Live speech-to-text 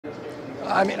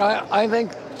I mean, I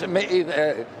think to me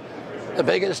the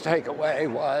biggest takeaway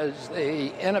was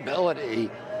the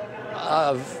inability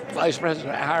of Vice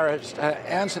President Harris to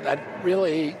answer that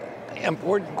really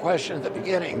important question at the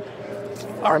beginning.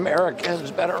 Are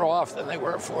Americans better off than they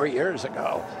were 4 years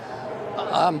ago?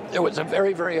 It was a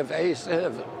very, very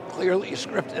evasive, clearly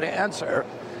scripted answer.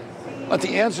 But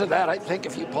the answer to that, I think,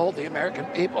 if you polled the American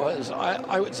people, is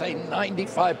I would say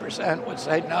 95% would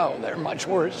say no, they're much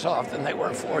worse off than they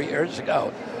were 4 years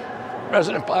ago.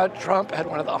 President Trump had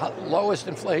one of the lowest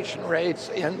inflation rates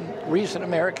in recent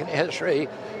American history.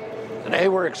 Today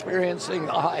we're experiencing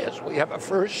the highest. We have a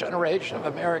first generation of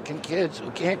American kids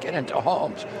who can't get into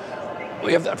homes.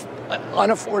 We have the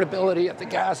unaffordability at the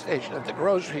gas station, at the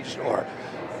grocery store.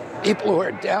 People who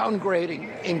are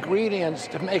downgrading ingredients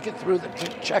to make it through the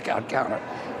checkout counter.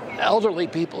 Elderly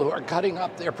people who are cutting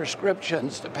up their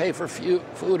prescriptions to pay for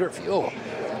food or fuel.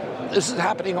 This is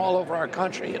happening all over our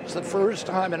country. It's the first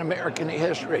time in American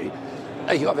history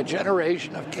that you have a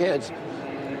generation of kids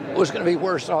who's going to be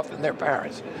worse off than their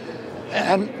parents.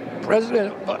 And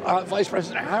Vice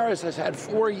President Harris has had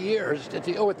 4 years to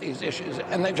deal with these issues,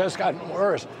 and they've just gotten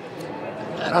worse.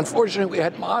 And unfortunately, we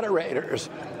had moderators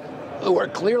who were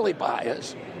clearly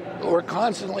biased, who were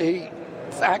constantly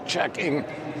fact-checking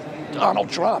Donald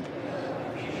Trump.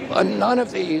 But none of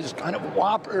these kind of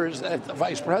whoppers that the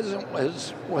vice president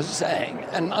was saying,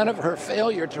 and none of her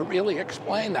failure to really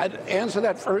explain that, answer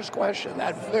that first question,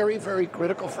 that very, very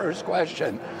critical first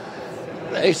question.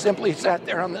 They simply sat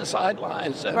there on the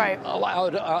sidelines and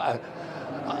allowed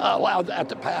that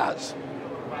to pass.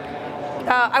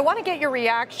 I want to get your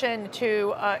reaction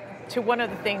to one of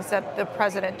the things that the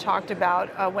president talked about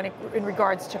in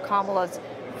regards to Kamala's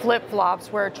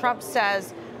flip-flops, where Trump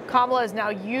says Kamala is now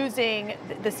using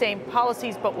the same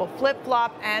policies but will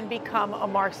flip-flop and become a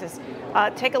Marxist.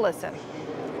 Take a listen.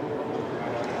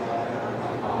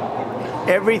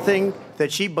 Everything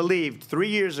that she believed 3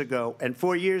 years ago and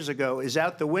 4 years ago is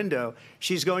out the window.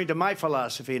 She's going to my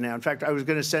philosophy now. In fact, I was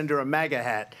going to send her a MAGA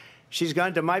hat. She's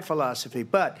gone to my philosophy.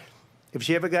 But if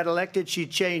she ever got elected,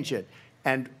 she'd change it.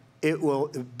 And it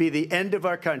will be the end of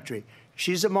our country.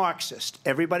 She's a Marxist.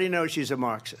 Everybody knows she's a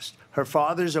Marxist. Her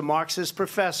father's a Marxist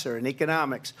professor in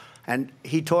economics, and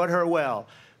he taught her well.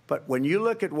 But when you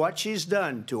look at what she's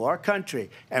done to our country,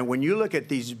 and when you look at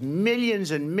these millions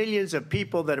and millions of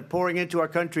people that are pouring into our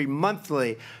country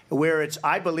monthly, where it's,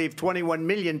 I believe, 21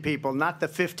 million people, not the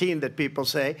 15 that people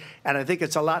say, and I think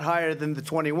it's a lot higher than the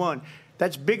 21.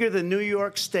 That's bigger than New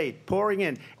York State pouring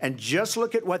in. And just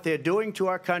look at what they're doing to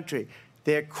our country.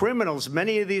 They're criminals.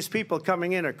 Many of these people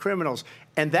coming in are criminals.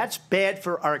 And that's bad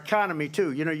for our economy,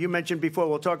 too. You know, you mentioned before,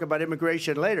 we'll talk about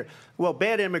immigration later. Well,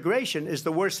 bad immigration is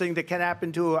the worst thing that can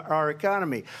happen to our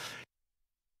economy.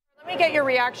 Let me get your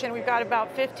reaction. We've got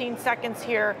about 15 seconds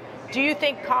here. Do you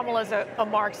think Kamala's a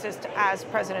Marxist, as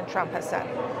President Trump has said?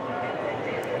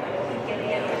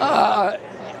 I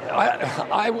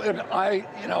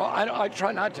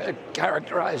try not to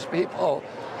characterize people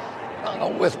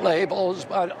with labels,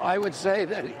 but I would say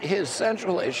that his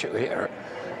central issue here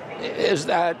is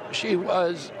that she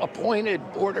was appointed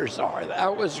border czar.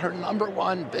 That was her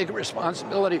 #1 big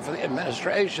responsibility for the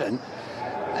administration.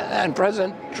 And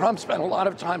President Trump spent a lot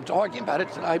of time talking about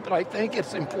it tonight, but I think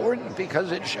it's important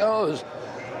because it shows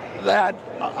that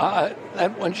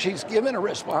that when she's given a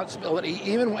responsibility,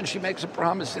 even when she makes a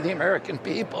promise to the American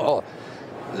people,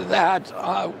 that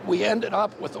we ended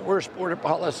up with the worst border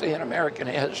policy in American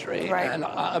history. Right. And,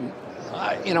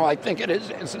 I think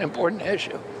it's an important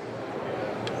issue.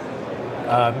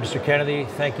 Mr. Kennedy,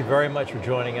 thank you very much for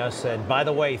joining us. And by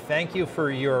the way, thank you for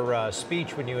your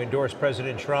speech when you endorsed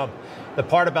President Trump. The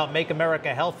part about make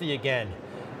America healthy again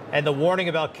and the warning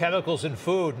about chemicals in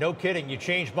food. No kidding. You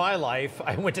changed my life.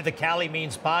 I went to the Cali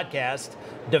Means podcast,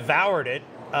 devoured it.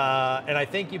 And I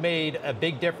think you made a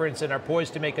big difference and are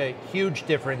poised to make a huge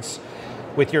difference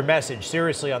with your message,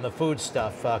 seriously, on the food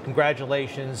stuff.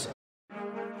 Congratulations.